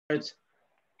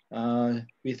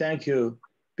We thank you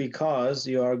because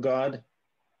you are God,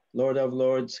 Lord of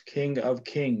Lords, King of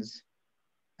Kings,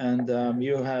 and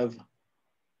you have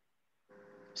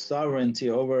sovereignty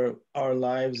over our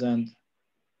lives and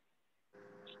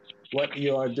what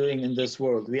you are doing in this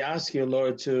world. We ask you,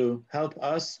 Lord, to help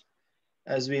us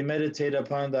as we meditate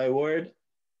upon thy word.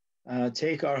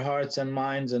 Take our hearts and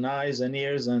minds and eyes and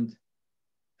ears and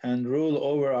rule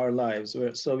over our lives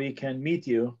so we can meet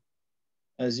you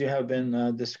as you have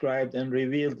been described and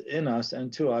revealed in us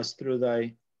and to us through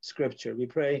thy scripture. We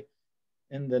pray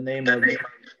in the name of Jesus.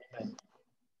 Amen.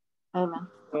 Amen.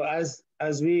 So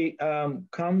as we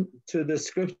come to the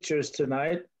scriptures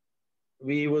tonight,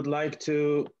 we would like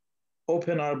to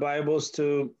open our Bibles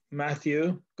to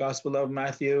Matthew, Gospel of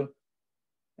Matthew,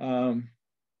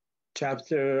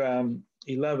 chapter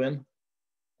 11.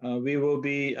 We will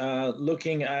be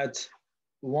looking at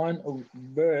one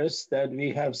verse that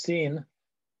we have seen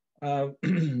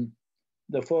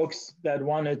the folks that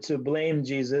wanted to blame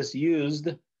Jesus used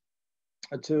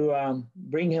to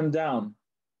bring him down.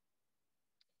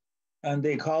 And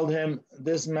they called him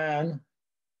this man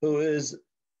who is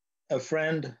a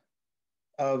friend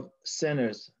of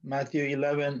sinners. Matthew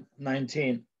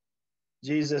 11:19.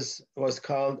 Jesus was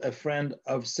called a friend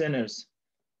of sinners.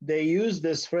 They used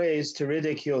this phrase to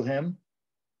ridicule him.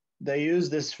 They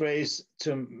used this phrase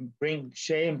to bring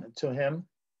shame to him.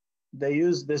 They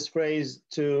used this phrase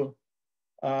to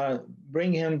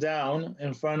bring him down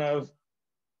in front of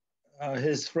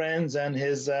his friends and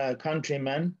his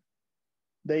countrymen.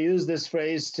 They used this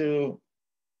phrase to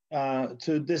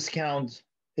discount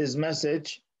his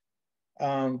message,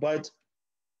 but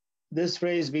this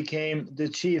phrase became the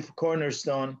chief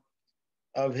cornerstone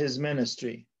of his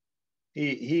ministry.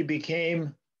 He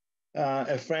became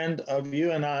a friend of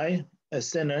you and I, a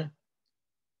sinner,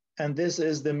 and this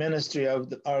is the ministry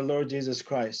of our Lord Jesus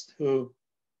Christ, who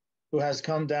has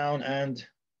come down and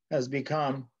has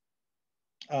become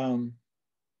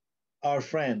our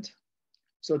friend.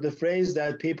 So the phrase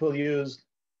that people use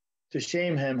to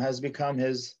shame him has become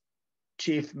his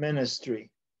chief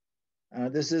ministry.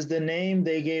 This is the name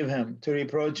they gave him to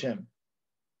reproach him,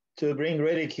 to bring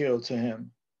ridicule to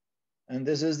him. And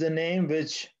this is the name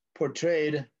which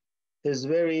portrayed his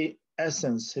very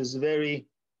essence, his very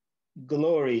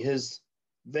glory, his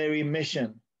very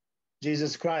mission.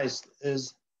 Jesus Christ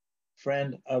is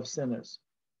friend of sinners.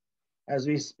 As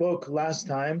we spoke last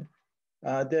time,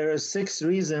 there are 6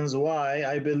 reasons why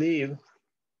I believe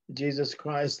Jesus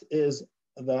Christ is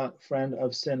the friend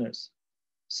of sinners.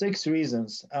 6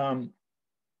 reasons.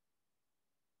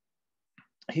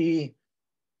 He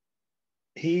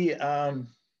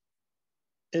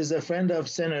is a friend of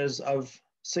sinners of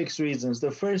 6 reasons.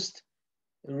 The first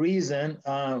reason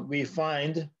we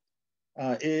find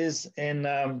is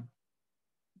in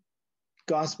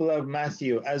Gospel of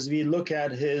Matthew. As we look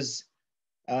at his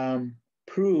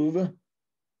proof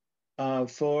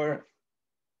for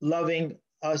loving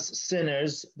us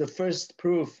sinners, the first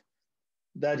proof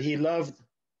that he loved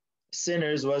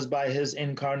sinners was by his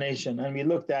incarnation. And we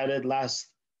looked at it last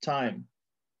time.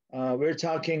 We're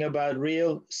talking about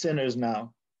real sinners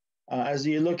now. As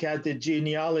you look at the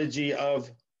genealogy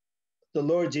of the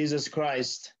Lord Jesus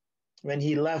Christ, when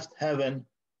he left heaven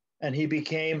and he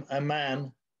became a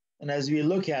man, and as we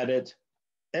look at it,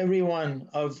 every one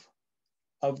of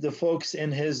the folks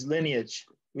in his lineage,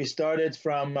 we started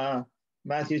from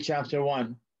Matthew chapter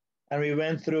 1, and we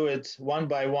went through it one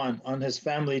by one on his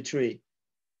family tree.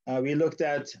 We looked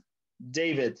at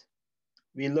David.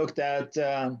 We looked at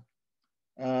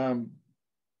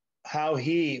how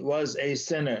he was a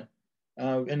sinner.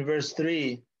 In verse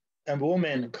 3, a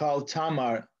woman called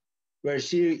Tamar, where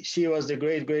she was the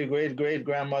great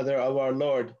grandmother of our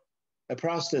Lord, a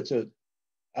prostitute.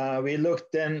 We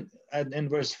looked then in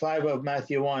verse 5 of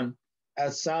Matthew 1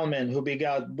 at Salmon, who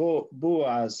begot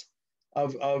Boaz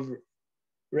of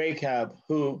Rahab.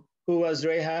 Who was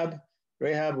Rahab?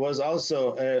 Rahab was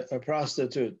also a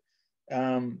prostitute.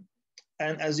 And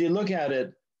as you look at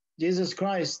it, Jesus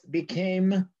Christ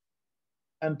became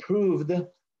and proved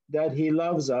that he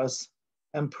loves us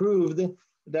and proved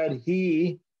that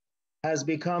he has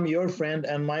become your friend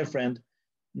and my friend.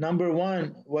 Number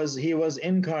 1 was he was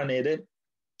incarnated,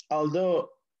 although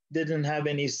didn't have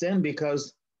any sin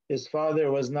because his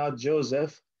father was not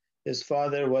Joseph. His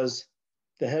father was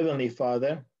the Heavenly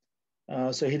Father.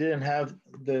 So he didn't have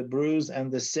the bruise and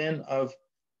the sin of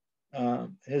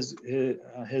his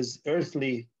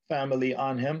earthly family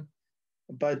on him.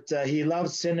 But he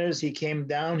loved sinners. He came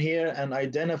down here and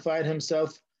identified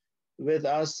himself with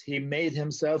us. He made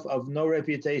himself of no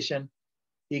reputation.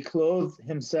 He clothed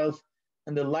himself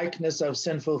in the likeness of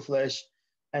sinful flesh.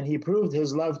 And he proved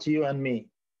his love to you and me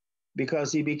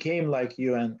because he became like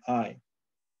you and I.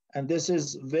 And this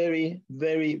is very,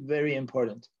 very, very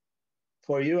important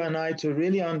for you and I to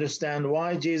really understand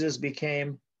why Jesus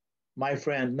became my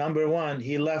friend. Number one,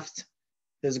 he left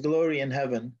his glory in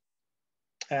heaven,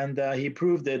 and he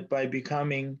proved it by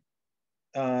becoming,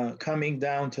 coming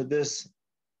down to this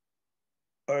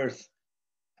earth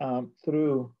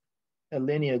through a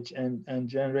lineage and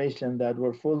generation that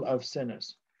were full of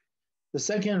sinners. The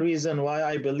second reason why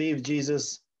I believe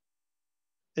Jesus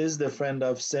is the friend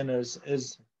of sinners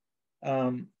is,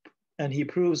 and he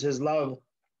proves his love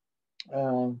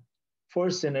for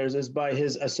sinners, is by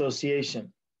his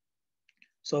association.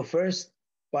 So first,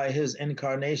 by his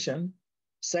incarnation.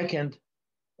 Second,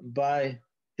 by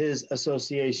his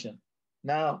association.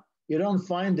 Now, you don't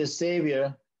find the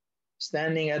Savior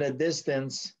standing at a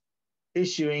distance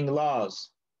issuing laws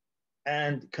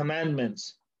and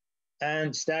commandments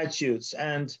and statutes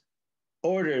and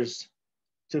orders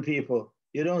to people.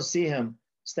 You don't see him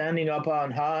standing up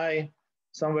on high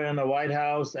somewhere in the White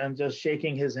House and just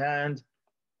shaking his hand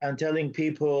and telling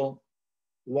people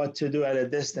what to do at a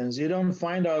distance. You don't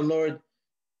find our Lord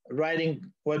writing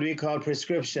what we call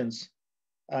prescriptions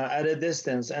at a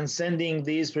distance and sending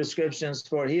these prescriptions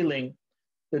for healing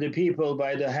to the people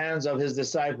by the hands of his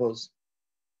disciples.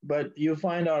 But you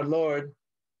find our Lord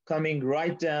coming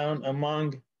right down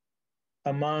among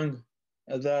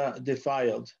the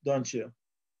defiled, don't you?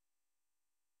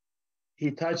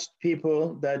 He touched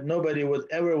people that nobody would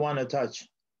ever want to touch.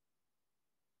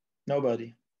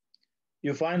 Nobody.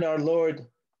 You find our Lord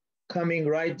coming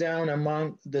right down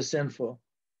among the sinful.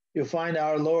 You find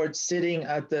our Lord sitting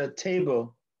at the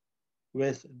table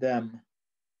with them.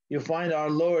 You find our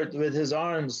Lord with his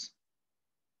arms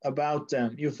about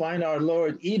them. You find our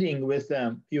Lord eating with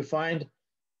them. You find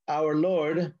our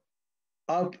Lord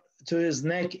up to his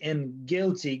neck in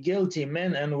guilty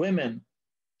men and women.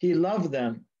 He loved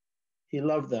them. He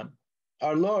loved them.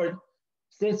 Our Lord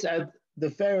sits at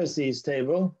the Pharisees'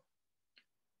 table,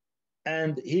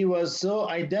 and he was so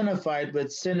identified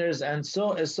with sinners and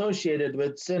so associated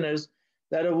with sinners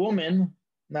that a woman,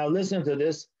 now listen to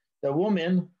this, a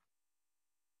woman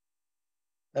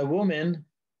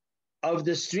of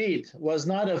the street was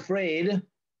not afraid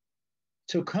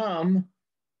to come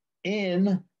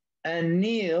in and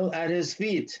kneel at his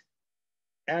feet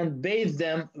and bathe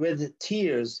them with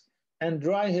tears and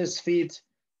dry his feet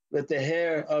with the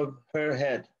hair of her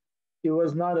head. He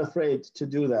was not afraid to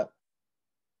do that.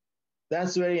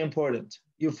 That's very important.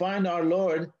 You find our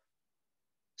Lord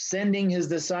sending his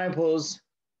disciples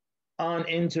on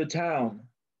into town,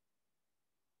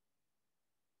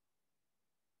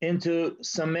 into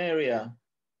Samaria,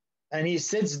 and he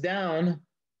sits down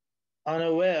on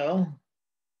a well,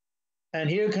 and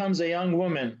here comes a young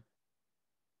woman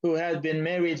who had been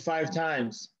married 5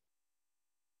 times,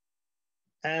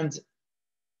 and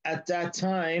at that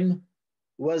time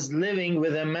was living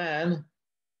with a man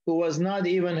who was not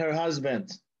even her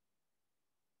husband.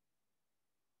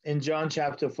 In John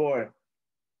chapter 4,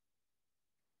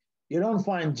 you don't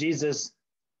find Jesus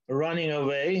running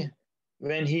away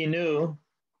when he knew,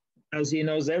 as he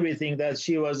knows everything, that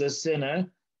she was a sinner.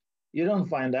 You don't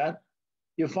find that.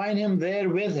 You find him there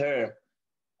with her.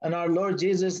 And our Lord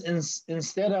Jesus,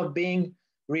 instead of being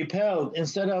repelled,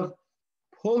 instead of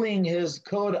pulling his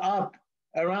coat up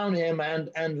around him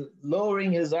and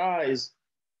lowering his eyes,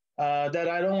 that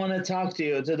I don't want to talk to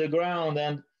you, to the ground,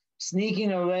 and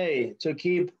sneaking away to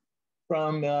keep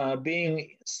from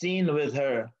being seen with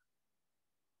her,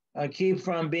 keep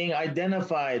from being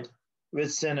identified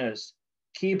with sinners,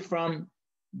 keep from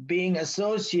being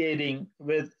associating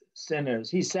with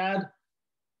sinners. He sat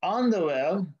on the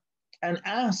well and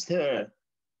asked her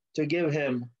to give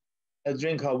him a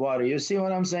drink of water. You see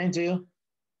what I'm saying to you?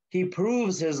 He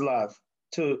proves his love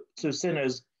to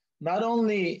sinners. Not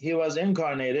only he was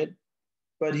incarnated,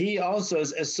 but he also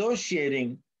is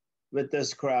associating with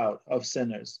this crowd of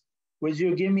sinners. Would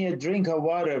you give me a drink of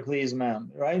water, please,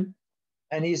 ma'am? Right?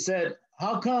 And he said,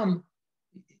 how come?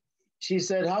 She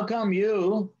said, how come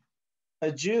you,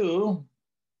 a Jew,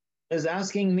 is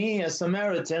asking me, a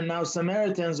Samaritan? Now,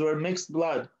 Samaritans were mixed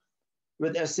blood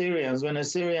with Assyrians. When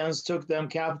Assyrians took them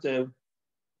captive,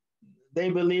 they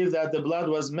believed that the blood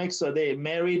was mixed, so they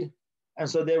married, and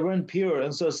so they weren't pure.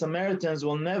 And so Samaritans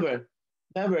will never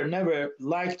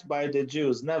liked by the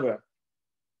Jews, never.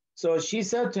 So she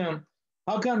said to him,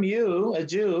 how come you, a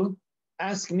Jew,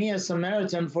 ask me, a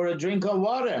Samaritan, for a drink of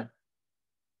water?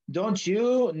 Don't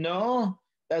you know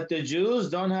that the Jews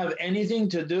don't have anything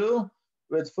to do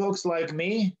with folks like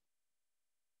me?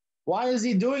 Why is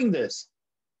he doing this?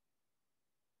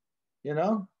 You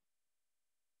know?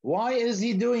 Why is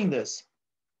he doing this?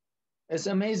 It's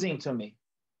amazing to me.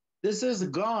 This is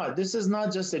God. This is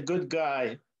not just a good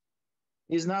guy.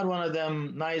 He's not one of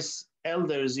them nice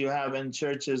elders you have in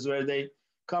churches where they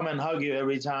come and hug you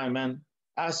every time and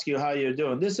ask you how you're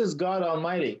doing. This is God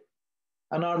Almighty.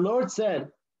 And our Lord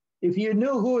said, if you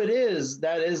knew who it is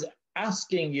that is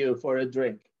asking you for a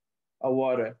drink of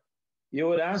water, you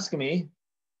would ask me,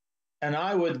 and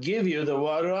I would give you the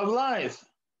water of life.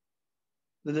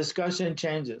 The discussion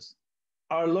changes.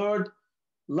 Our Lord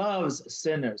loves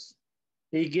sinners.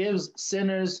 He gives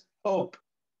sinners hope.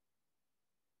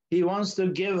 He wants to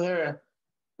give her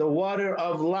the water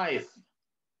of life.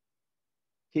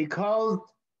 He called,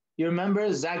 you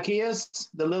remember Zacchaeus,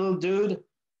 the little dude?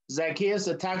 Zacchaeus,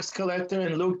 a tax collector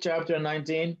in Luke chapter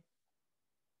 19.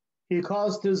 He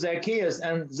calls to Zacchaeus,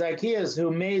 and Zacchaeus,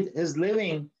 who made his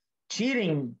living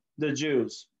cheating the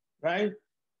Jews, right?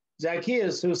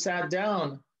 Zacchaeus, who sat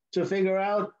down to figure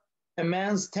out a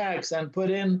man's tax and put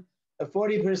in a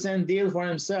 40% deal for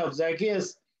himself.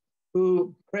 Zacchaeus,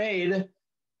 who preyed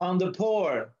on the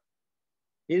poor.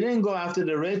 He didn't go after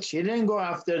the rich. He didn't go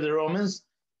after the Romans.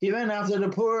 He went after the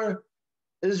poor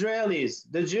Israelis,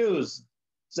 the Jews.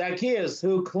 Zacchaeus,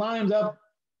 who climbed up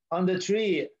on the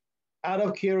tree out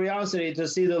of curiosity to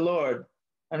see the Lord.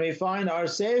 And we find our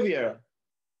Savior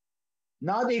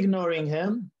not ignoring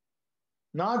him,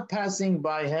 not passing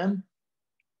by him.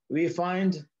 We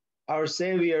find our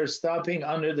Savior stopping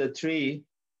under the tree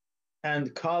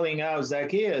and calling out,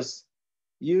 Zacchaeus,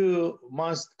 you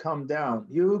must come down.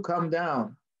 You come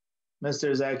down,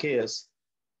 Mr. Zacchaeus.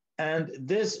 And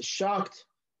this shocked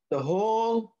the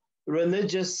whole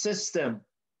religious system.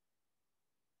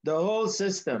 The whole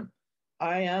system.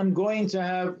 I am going to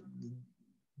have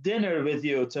dinner with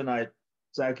you tonight,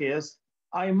 Zacchaeus.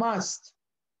 I must.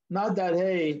 Not that,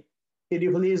 hey, could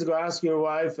you please go ask your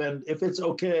wife, and if it's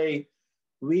okay,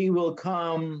 we will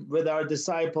come with our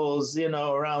disciples,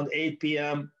 around 8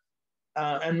 p.m.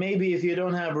 And maybe if you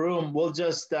don't have room, we'll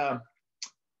just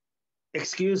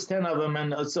excuse 10 of them,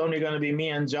 and it's only going to be me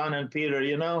and John and Peter,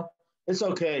 It's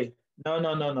okay.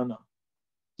 No.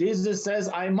 Jesus says,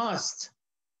 I must.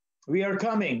 We are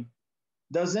coming.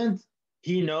 Doesn't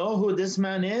he know who this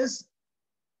man is?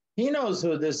 He knows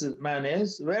who this man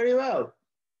is very well.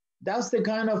 That's the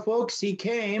kind of folks he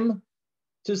came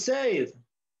to save.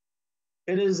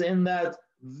 It is in that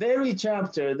very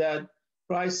chapter that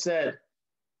Christ said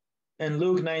in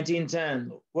Luke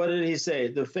 19:10, what did he say?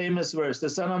 The famous verse, the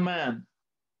Son of Man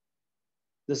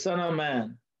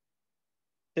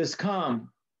is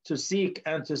come to seek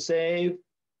and to save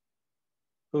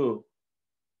who?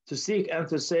 To seek and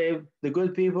to save the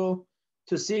good people,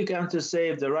 to seek and to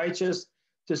save the righteous,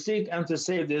 to seek and to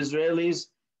save the Israelis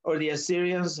or the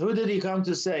Assyrians. Who did he come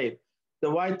to save?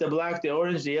 The white, the black, the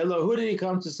orange, the yellow. Who did he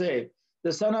come to save?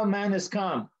 The Son of Man has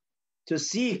come to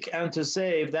seek and to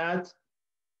save that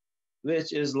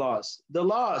which is lost. The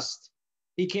lost.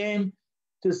 He came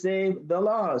to save the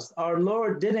lost. Our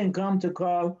Lord didn't come to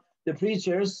call the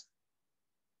preachers.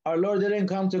 Our Lord didn't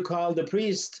come to call the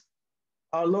priest.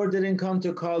 Our Lord didn't come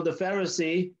to call the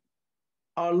Pharisee.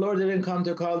 Our Lord didn't come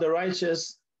to call the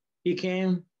righteous. He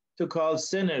came to call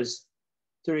sinners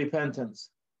to repentance.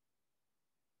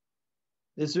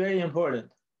 It's very important.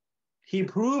 He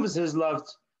proves his love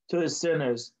to his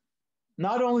sinners,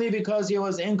 not only because he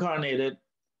was incarnated,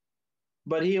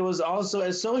 but he was also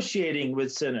associating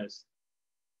with sinners.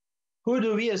 Who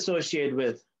do we associate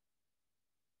with?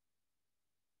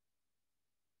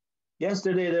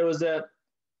 Yesterday, there was a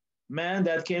man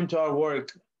that came to our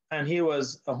work, and he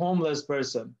was a homeless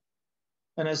person.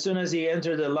 And as soon as he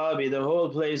entered the lobby, the whole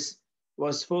place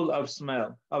was full of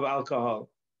smell of alcohol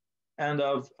and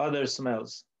of other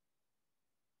smells.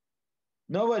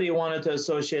 Nobody wanted to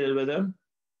associate it with him,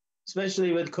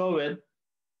 especially with COVID.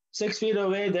 6 feet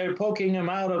away, they're poking him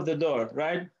out of the door,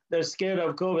 right? They're scared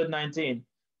of COVID-19.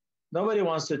 Nobody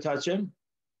wants to touch him.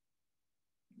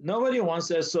 Nobody wants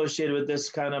to associate with this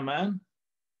kind of man.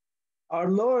 Our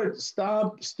Lord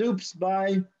stoops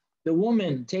by the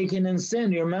woman taken in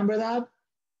sin. You remember that?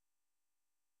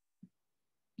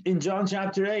 In John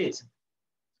chapter 8,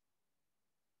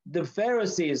 the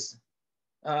Pharisees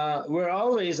were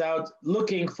always out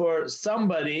looking for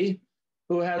somebody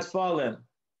who had fallen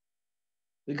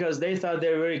because they thought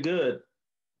they were very good.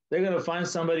 They're going to find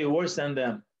somebody worse than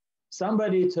them,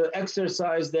 somebody to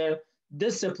exercise their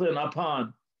discipline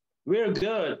upon. We're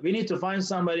good. We need to find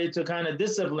somebody to kind of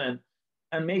discipline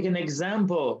and make an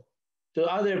example to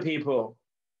other people.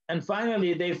 And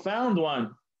finally, they found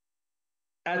one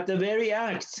at the very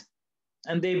act,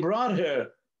 and they brought her,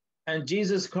 and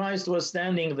Jesus Christ was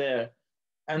standing there,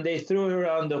 and they threw her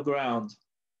on the ground.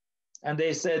 And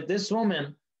they said, this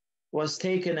woman was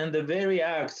taken in the very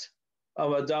act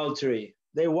of adultery.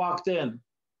 They walked in.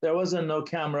 There wasn't no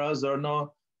cameras or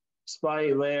no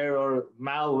spyware or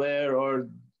malware or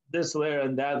this ware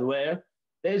and that ware.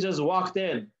 They just walked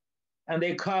in and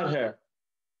they caught her.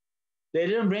 They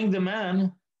didn't bring the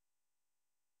man.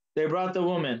 They brought the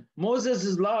woman.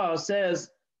 Moses' law says,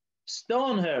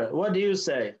 stone her. What do you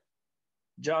say?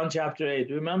 John chapter 8.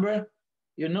 Remember?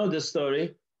 You know the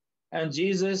story. And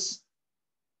Jesus,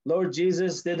 Lord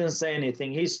Jesus, didn't say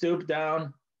anything. He stooped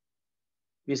down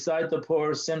beside the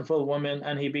poor sinful woman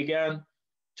and he began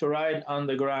to write on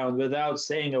the ground without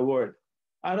saying a word.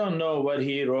 I don't know what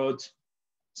he wrote.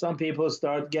 Some people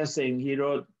start guessing he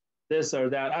wrote this or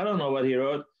that. I don't know what he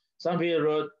wrote. Some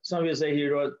people say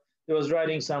he was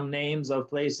writing some names of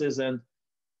places and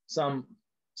some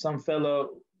fellow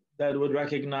that would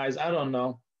recognize. I don't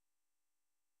know.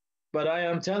 But I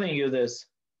am telling you this.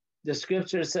 The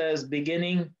scripture says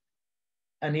beginning,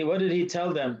 and what did he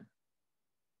tell them?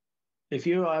 If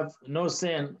you have no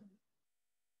sin,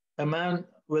 a man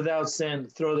without sin,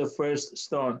 throw the first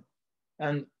stone.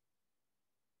 And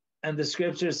the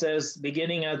scripture says,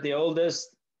 beginning at the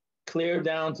oldest, clear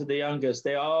down to the youngest.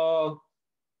 They all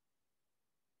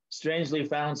strangely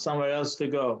found somewhere else to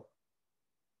go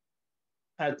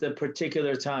at the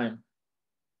particular time.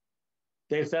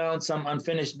 They found some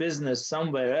unfinished business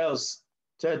somewhere else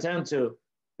to attend to.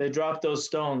 They dropped those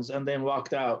stones and then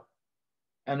walked out.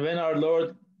 And when our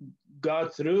Lord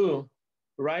got through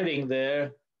writing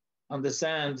there on the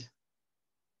sand,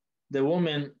 the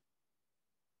woman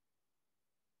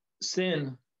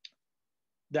sin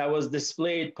that was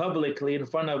displayed publicly in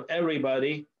front of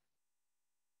everybody.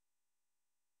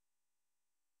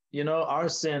 You know, our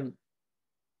sin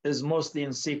is mostly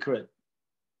in secret,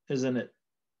 isn't it?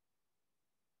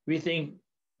 We think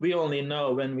we only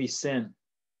know when we sin.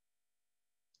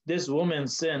 This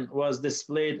woman's sin was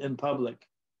displayed in public.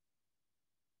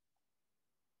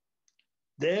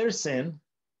 Their sin,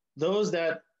 those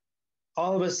that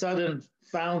all of a sudden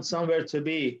found somewhere to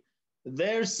be,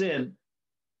 their sin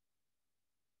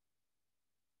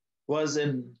was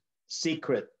in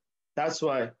secret. That's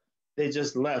why they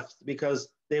just left, because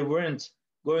they weren't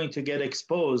going to get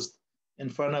exposed in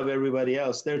front of everybody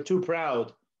else. They're too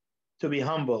proud to be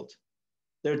humbled.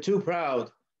 They're too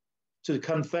proud to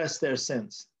confess their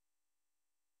sins.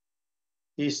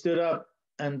 He stood up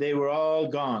and they were all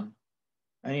gone.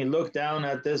 And he looked down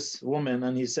at this woman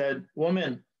and he said,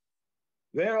 woman,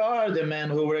 where are the men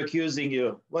who were accusing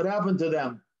you? What happened to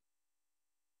them?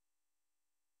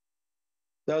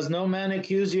 Does no man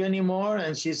accuse you anymore?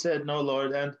 And she said, no,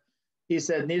 Lord. And he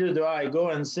said, neither do I. Go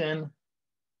and sin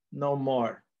no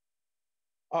more.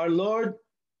 Our Lord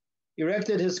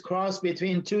erected his cross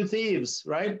between two thieves,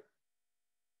 right?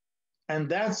 And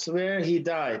that's where he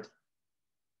died.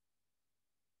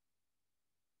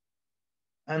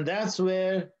 And that's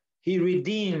where he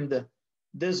redeemed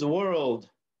this world.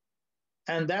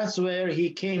 And that's where he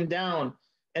came down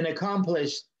and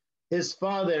accomplished his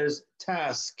Father's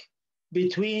task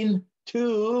between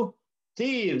two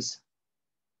thieves.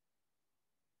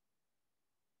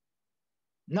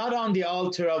 Not on the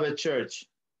altar of a church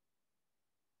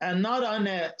and not on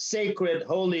a sacred,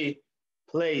 holy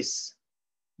place,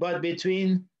 but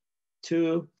between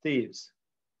two thieves.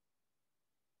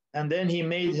 And then he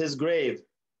made his grave.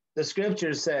 The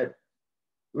scripture said,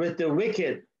 with the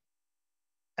wicked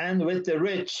and with the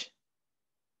rich.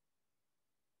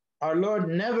 Our Lord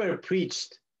never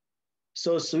preached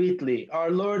so sweetly. Our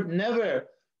Lord never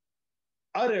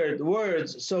uttered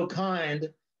words so kind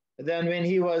than when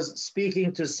he was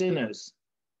speaking to sinners.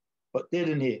 But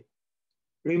didn't he?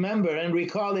 Remember and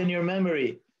recall in your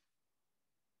memory,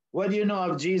 what do you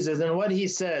know of Jesus and what he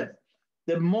said?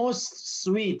 The most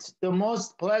sweet, the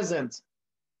most pleasant,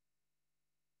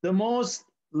 the most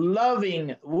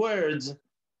loving words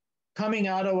coming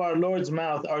out of our Lord's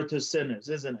mouth are to sinners,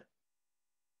 isn't it?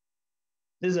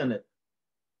 Isn't it?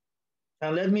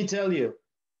 And let me tell you,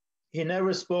 he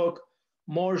never spoke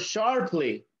more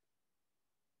sharply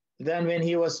than when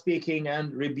he was speaking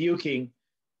and rebuking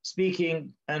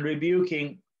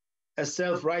a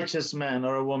self-righteous man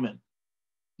or a woman.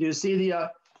 Do you see the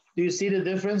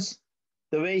difference?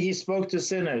 The way he spoke to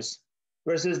sinners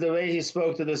versus the way he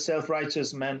spoke to the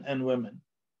self-righteous men and women.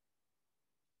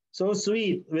 So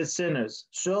sweet with sinners,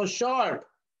 so sharp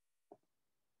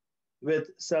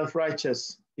with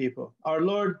self-righteous people. Our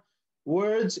Lord's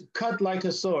words cut like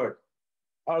a sword.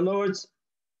 Our Lord's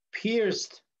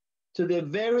pierced to the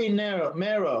very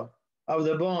marrow of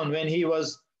the bone when he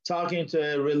was talking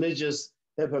to a religious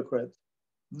hypocrite.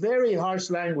 Very harsh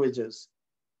languages.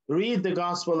 Read the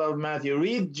Gospel of Matthew,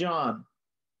 read John.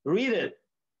 Read it.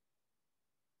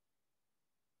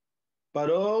 But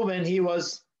oh, when he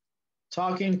was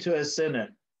talking to a sinner,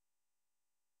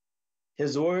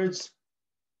 his words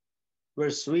were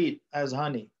sweet as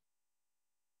honey.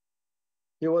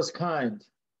 He was kind.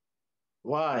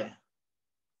 Why?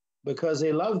 Because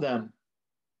he loved them.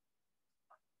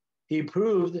 He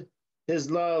proved his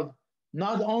love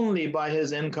not only by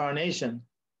his incarnation,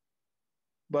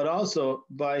 but also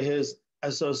by his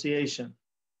association.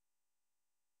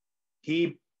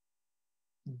 He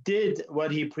did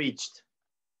what he preached.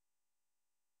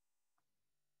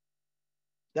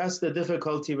 That's the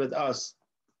difficulty with us.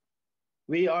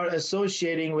 We are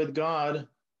associating with God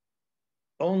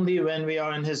only when we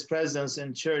are in his presence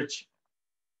in church,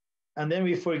 and then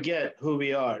we forget who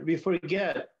we are. We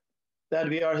forget that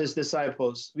we are his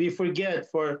disciples. We forget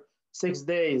for 6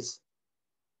 days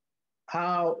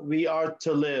how we are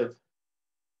to live.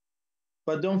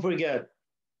 But don't forget,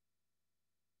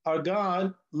 our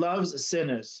God loves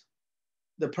sinners.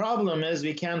 The problem is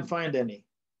we can't find any.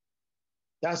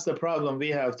 That's the problem we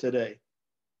have today.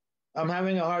 I'm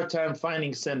having a hard time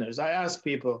finding sinners. I ask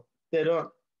people, they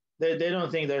don't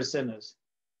think they're sinners.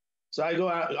 So I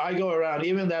go around.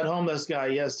 Even that homeless guy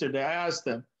yesterday, I asked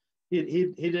him.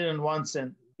 He didn't want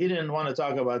sin. He didn't want to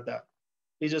talk about that.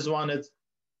 He just wanted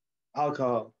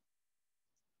alcohol.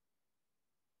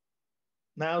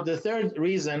 Now, the third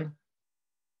reason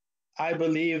I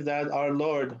believe that our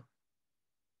Lord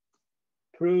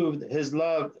proved his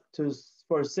love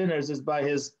for sinners is by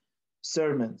his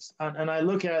sermons. And I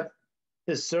look at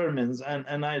his sermons,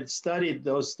 and I studied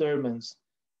those sermons.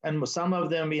 And some of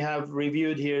them we have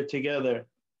reviewed here together.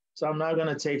 So I'm not going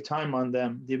to take time on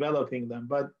them, developing them.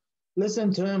 But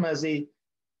listen to him as he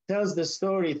tells the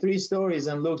story, 3 stories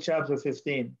in Luke chapter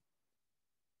 15.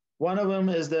 One of them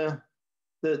is the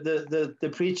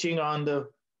preaching on the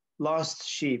lost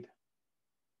sheep.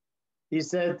 He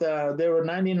said there were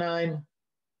 99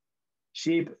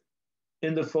 sheep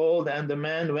in the fold, and the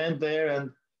man went there,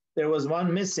 and there was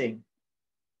one missing.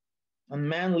 And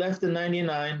man left the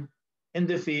 99 in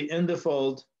the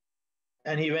fold,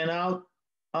 and he went out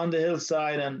on the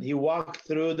hillside, and he walked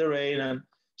through the rain and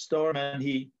storm and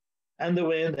the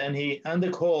wind and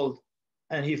the cold,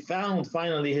 and he found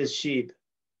finally his sheep,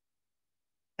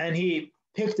 and he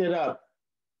picked it up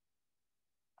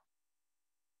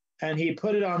and he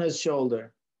put it on his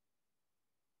shoulder,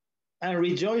 and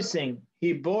rejoicing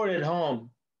he bore it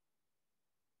home,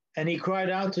 and he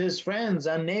cried out to his friends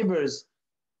and neighbors.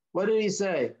 What did he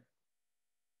say?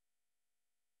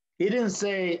 He didn't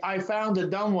say, I found a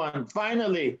dumb one.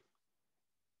 Finally,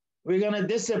 we're going to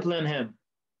discipline him.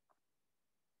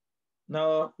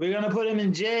 No, we're going to put him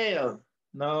in jail.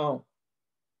 No,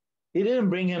 he didn't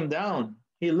bring him down.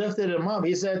 He lifted him up.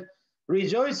 He said,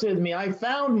 rejoice with me. I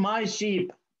found my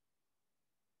sheep.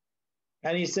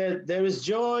 And he said, there is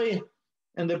joy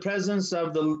in the presence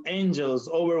of the angels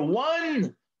over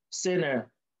one sinner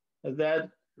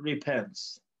that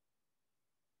repents.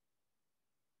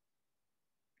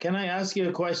 Can I ask you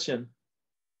a question?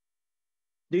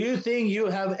 Do you think you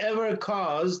have ever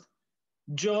caused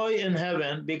joy in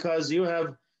heaven because you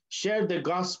have shared the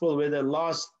gospel with a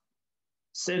lost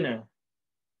sinner?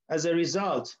 As a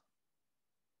result,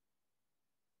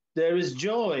 there is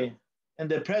joy in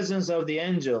the presence of the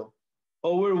angel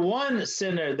over one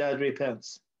sinner that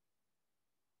repents.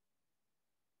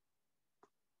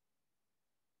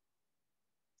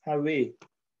 Have we?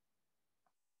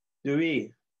 Do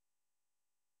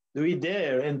we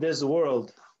dare in this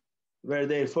world where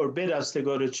they forbid us to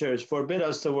go to church, forbid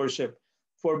us to worship,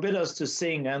 forbid us to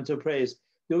sing and to praise?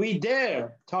 Do we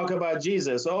dare talk about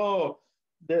Jesus? Oh,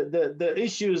 the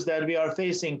issues that we are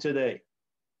facing today.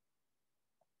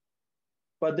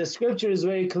 But the scripture is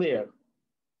very clear.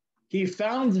 He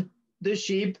found the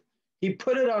sheep, he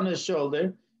put it on his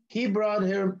shoulder, he brought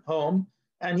him home,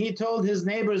 and he told his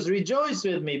neighbors, rejoice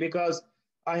with me because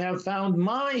I have found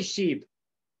my sheep.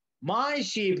 My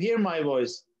sheep hear my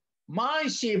voice. My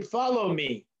sheep follow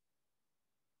me.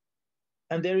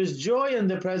 And there is joy in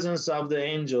the presence of the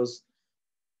angels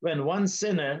when one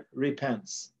sinner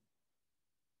repents.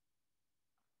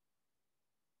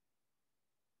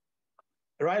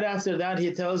 Right after that,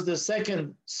 he tells the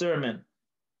second sermon.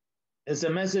 It's a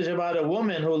message about a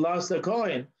woman who lost a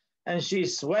coin, and she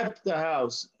swept the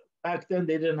house. Back then,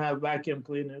 they didn't have vacuum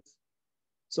cleaners.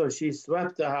 So she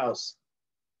swept the house,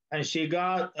 and she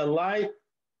got a light,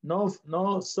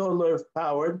 no solar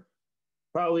powered,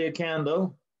 probably a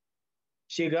candle.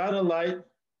 She got a light,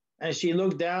 and she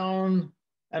looked down,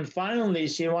 and finally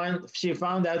she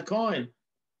found that coin,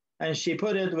 and she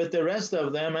put it with the rest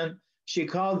of them, and she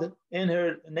called in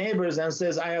her neighbors and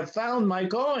says, I have found my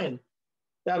coin.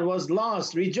 that was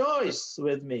lost, rejoice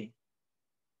with me.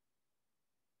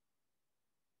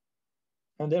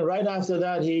 And then right after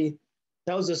that, he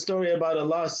tells a story about a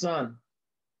lost son.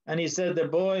 And he said the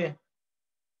boy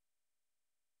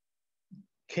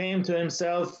came to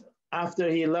himself after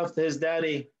he left his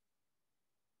daddy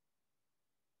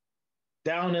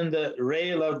down in the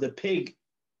rail of the pig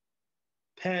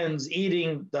pens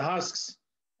eating the husks.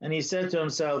 And he said to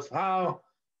himself, how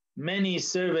many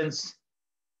servants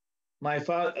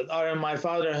are in my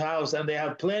father's house, and they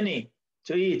have plenty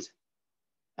to eat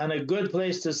and a good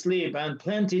place to sleep and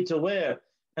plenty to wear.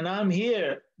 And I'm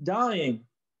here dying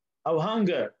of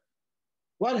hunger.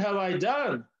 What have I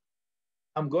done?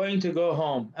 I'm going to go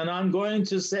home and I'm going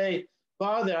to say,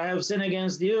 Father, I have sinned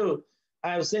against you.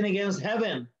 I have sinned against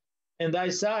heaven in thy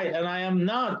sight, and I am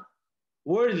not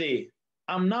worthy.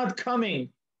 I'm not coming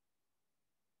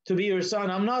to be your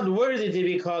son. I'm not worthy to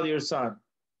be called your son.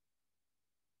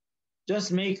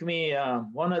 Just make me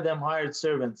one of them hired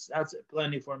servants. That's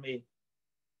plenty for me.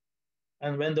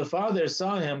 And when the father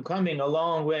saw him coming a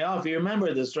long way off, you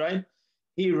remember this, right?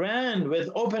 He ran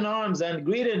with open arms and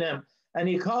greeted him. And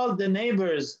he called the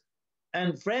neighbors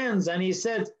and friends, and he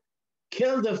said,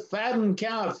 kill the fattened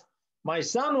calf. My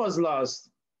son was lost,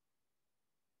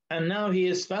 and now he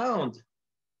is found.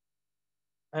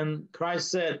 And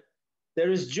Christ said,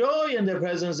 there is joy in the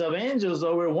presence of angels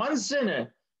over one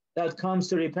sinner that comes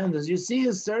to repentance. You see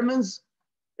his sermons?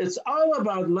 It's all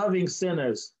about loving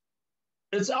sinners.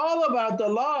 It's all about the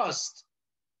lost.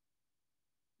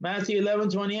 Matthew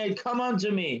 11:28, come unto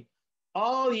me,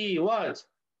 all ye what?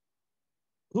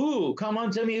 Who? Come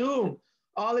unto me, who?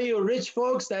 All of you rich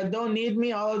folks that don't need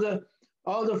me, all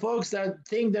the folks that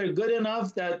think they're good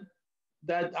enough that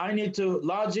I need to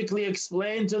logically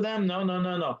explain to them.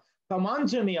 No. Come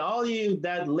unto me, all you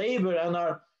that labor and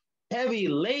are heavy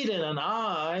laden, and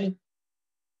I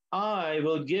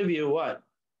will give you what?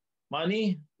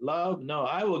 Money? Love? No,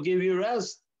 I will give you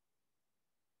rest.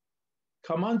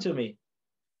 Come unto me.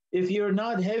 If you're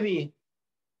not heavy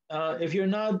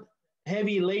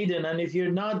laden, and if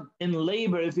you're not in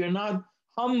labor, if you're not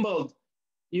humbled,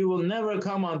 you will never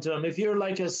come unto him. If you're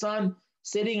like a son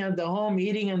sitting at the home,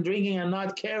 eating and drinking and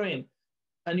not caring,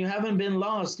 and you haven't been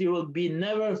lost, you will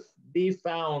never be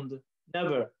found.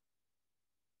 Never.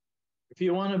 If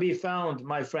you want to be found,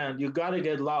 my friend, you got to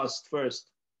get lost first.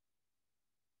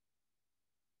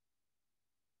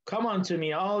 Come unto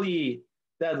me, all ye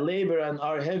that labor and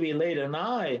are heavy laden, and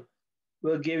I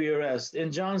will give you rest.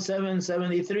 In John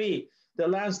 7:73, the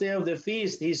last day of the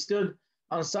feast, he stood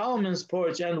on Solomon's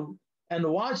porch and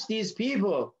watched these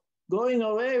people going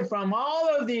away from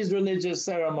all of these religious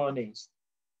ceremonies.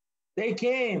 They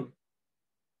came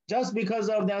just because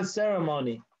of that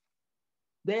ceremony.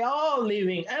 They all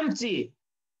leaving empty.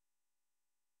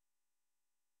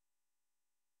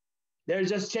 They're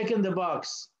just checking the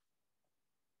box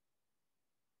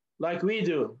like we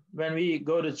do when we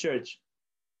go to church.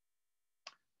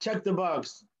 Check the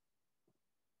box.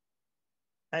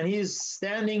 And he's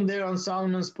standing there on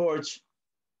Solomon's porch,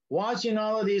 watching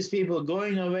all of these people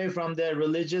going away from their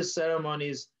religious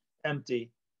ceremonies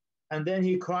empty. And then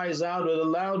he cries out with a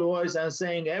loud voice and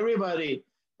saying, everybody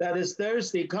that is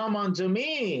thirsty, come unto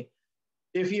me.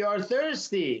 If you are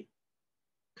thirsty,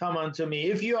 come unto me.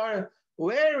 If you are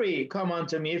weary, come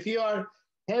unto me. If you are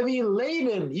heavy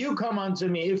laden, you come unto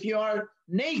me. If you are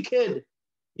naked,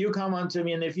 you come unto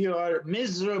me. And if you are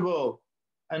miserable,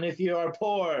 and if you are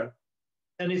poor,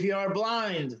 and if you are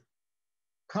blind,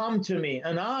 come to me,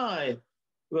 and I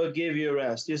will give you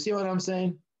rest. You see what I'm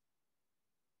saying?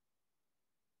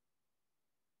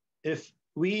 If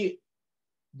we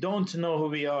don't know who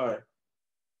we are,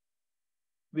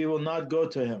 we will not go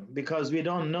to him because we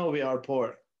don't know we are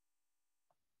poor.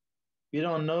 We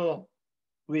don't know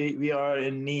we are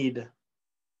in need.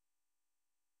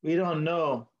 We don't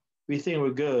know we think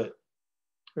we're good.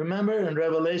 Remember in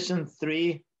Revelation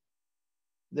 3,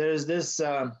 there's this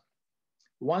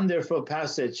wonderful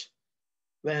passage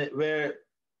where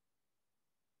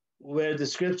the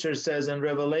scripture says in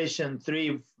Revelation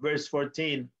 3, verse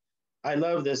 14, I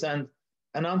love this, and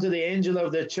unto the angel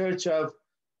of the church of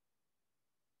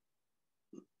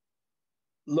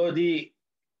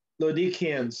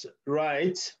Laodiceans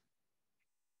write,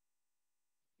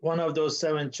 one of those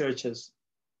 7 churches,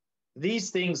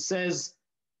 these things says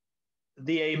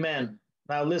the Amen.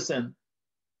 Now listen,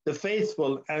 the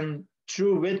faithful and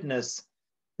true witness,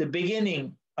 the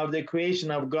beginning of the creation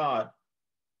of God.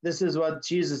 This is what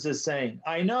Jesus is saying.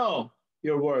 I know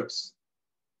your works,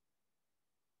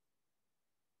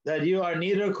 that you are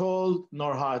neither cold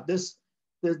nor hot. This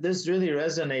really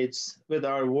resonates with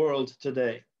our world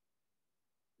today.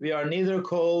 We are neither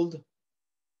cold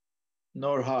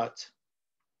nor hot.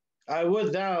 I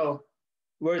would thou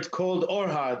wert cold or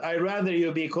hot. I'd rather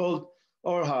you be cold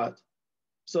or hot.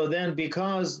 So then,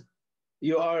 because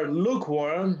you are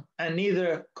lukewarm and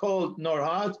neither cold nor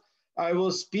hot, I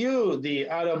will spew thee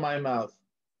out of my mouth.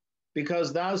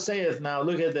 Because thou sayest now,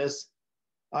 look at this,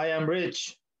 I am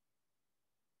rich,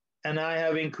 and I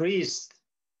have increased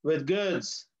with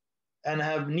goods, and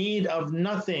have need of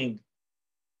nothing.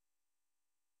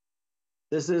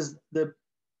 This is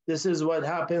what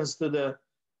happens to the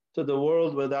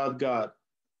world without God.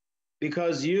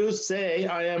 Because you say,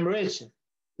 I am rich,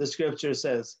 the scripture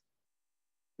says,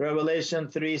 Revelation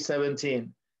 3:17,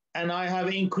 and I have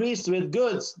increased with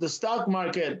goods. The stock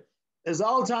market is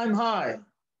all-time high,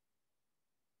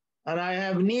 and I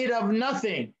have need of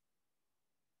nothing.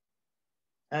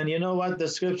 And you know what the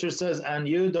scripture says? And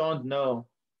you don't know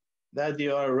that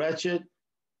you are wretched,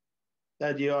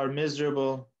 that you are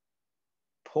miserable,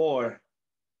 poor,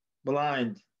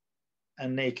 blind,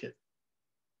 and naked.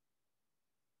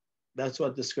 That's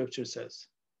what the scripture says.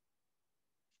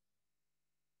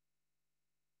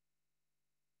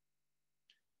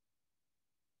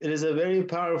 It is a very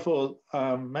powerful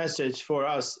message for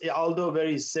us, although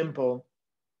very simple,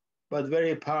 but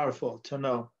very powerful to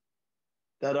know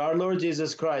that our Lord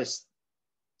Jesus Christ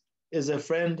is a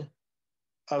friend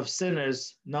of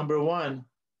sinners, number one,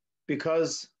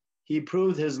 because he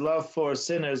proved his love for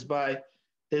sinners by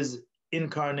his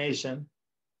incarnation.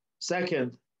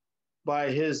 Second,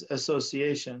 by his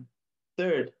association.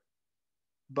 Third,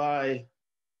 by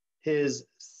his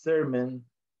sermon.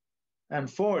 And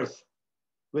fourth,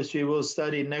 which we will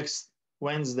study next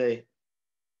Wednesday,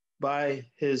 by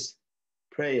his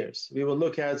prayers. We will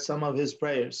look at some of his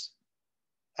prayers,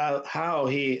 how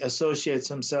he associates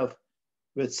himself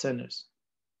with sinners.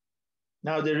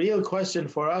 Now, the real question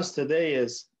for us today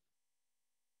is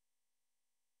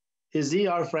he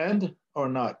our friend or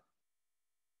not?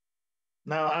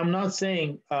 Now, I'm not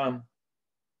saying,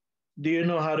 do you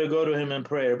know how to go to him in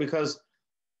prayer? Because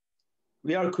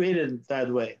we are created that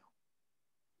way.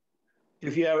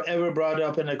 If you are ever brought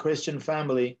up in a Christian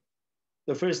family,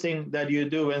 the first thing that you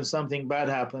do when something bad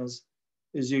happens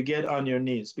is you get on your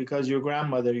knees, because your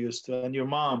grandmother used to, and your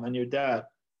mom and your dad.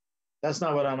 That's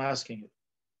not what I'm asking you.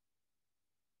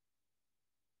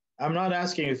 I'm not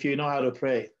asking if you know how to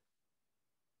pray.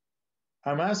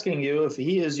 I'm asking you if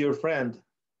he is your friend.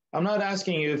 I'm not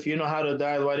asking you if you know how to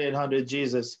dial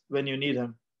 1-800-Jesus when you need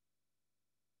him.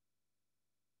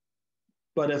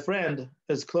 But a friend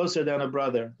is closer than a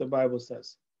brother, the Bible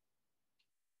says.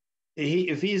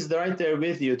 If he's right there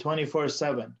with you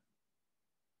 24/7.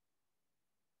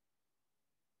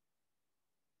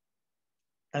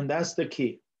 And that's the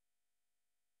key.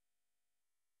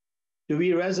 Do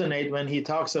we resonate when he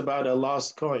talks about a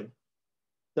lost coin?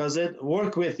 Does it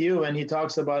work with you when he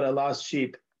talks about a lost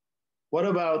sheep? What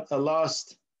about a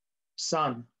lost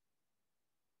son?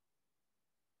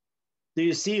 Do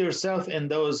you see yourself in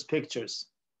those pictures?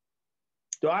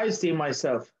 Do I see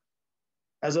myself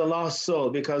as a lost soul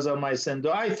because of my sin?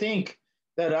 Do I think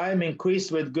that I am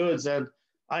increased with goods and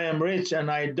I am rich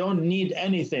and I don't need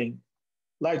anything?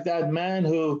 Like that man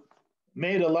who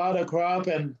made a lot of crop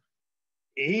and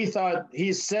he thought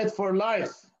he's set for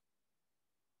life.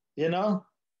 You know,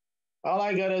 all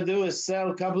I got to do is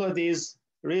sell a couple of these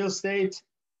real estate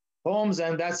homes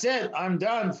and that's it. I'm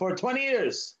done for 20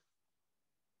 years.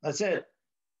 That's it.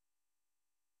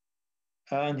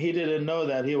 And he didn't know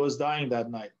that he was dying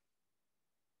that night.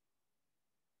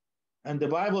 And the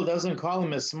Bible doesn't call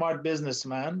him a smart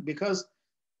businessman because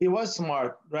he was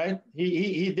smart, right?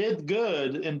 He did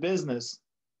good in business,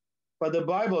 but the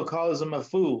Bible calls him a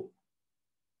fool.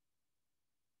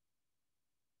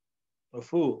 A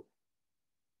fool.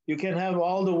 You can have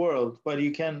all the world, but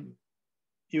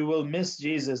you will miss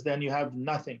Jesus, then you have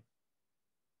nothing.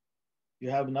 You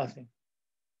have nothing.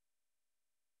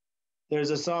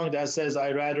 There's a song that says,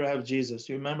 I'd rather have Jesus.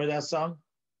 You remember that song?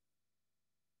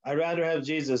 I'd rather have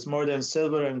Jesus more than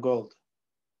silver and gold.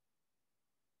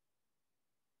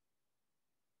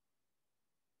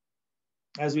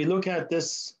 As we look at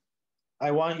this,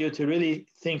 I want you to really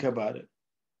think about it.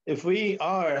 If we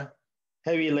are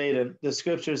heavy laden, the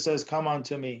scripture says, come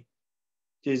unto me.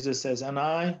 Jesus says, and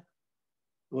I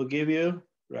will give you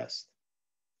rest.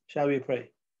 Shall we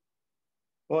pray?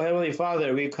 Oh, Heavenly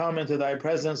Father, we come into thy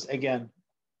presence again.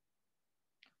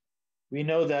 We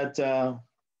know that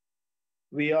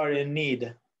we are in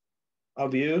need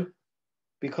of you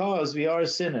because we are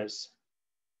sinners.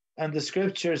 And the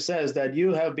scripture says that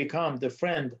you have become the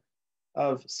friend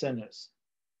of sinners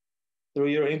through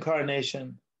your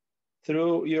incarnation,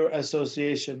 through your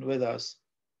association with us,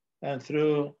 and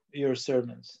through your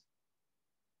sermons.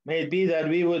 May it be that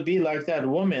we would be like that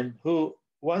woman who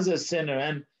was a sinner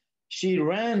and she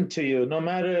ran to you no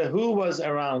matter who was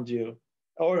around you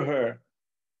or her,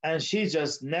 and she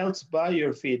just knelt by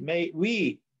your feet. May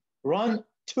we run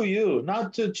to you,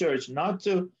 not to church, not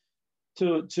to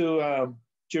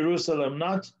Jerusalem,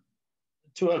 not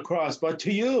to a cross, but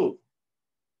to you,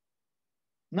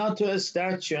 not to a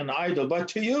statue, an idol, but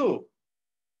to you,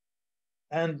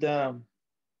 and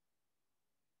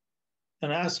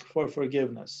ask for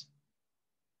forgiveness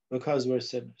because we're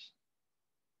sinners.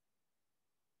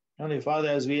 Heavenly Father,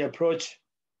 as we approach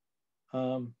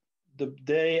the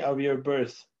day of your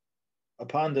birth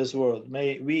upon this world,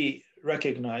 may we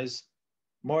recognize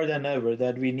more than ever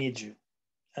that we need you,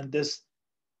 and this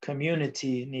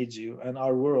community needs you, and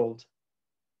our world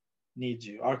needs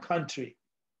you. Our country,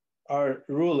 our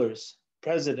rulers,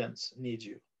 presidents need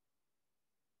you.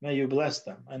 May you bless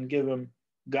them and give them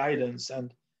guidance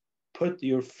and put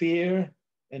your fear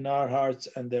in our hearts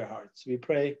and their hearts. We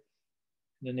pray in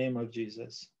the name of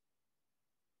Jesus.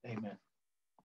 Amen.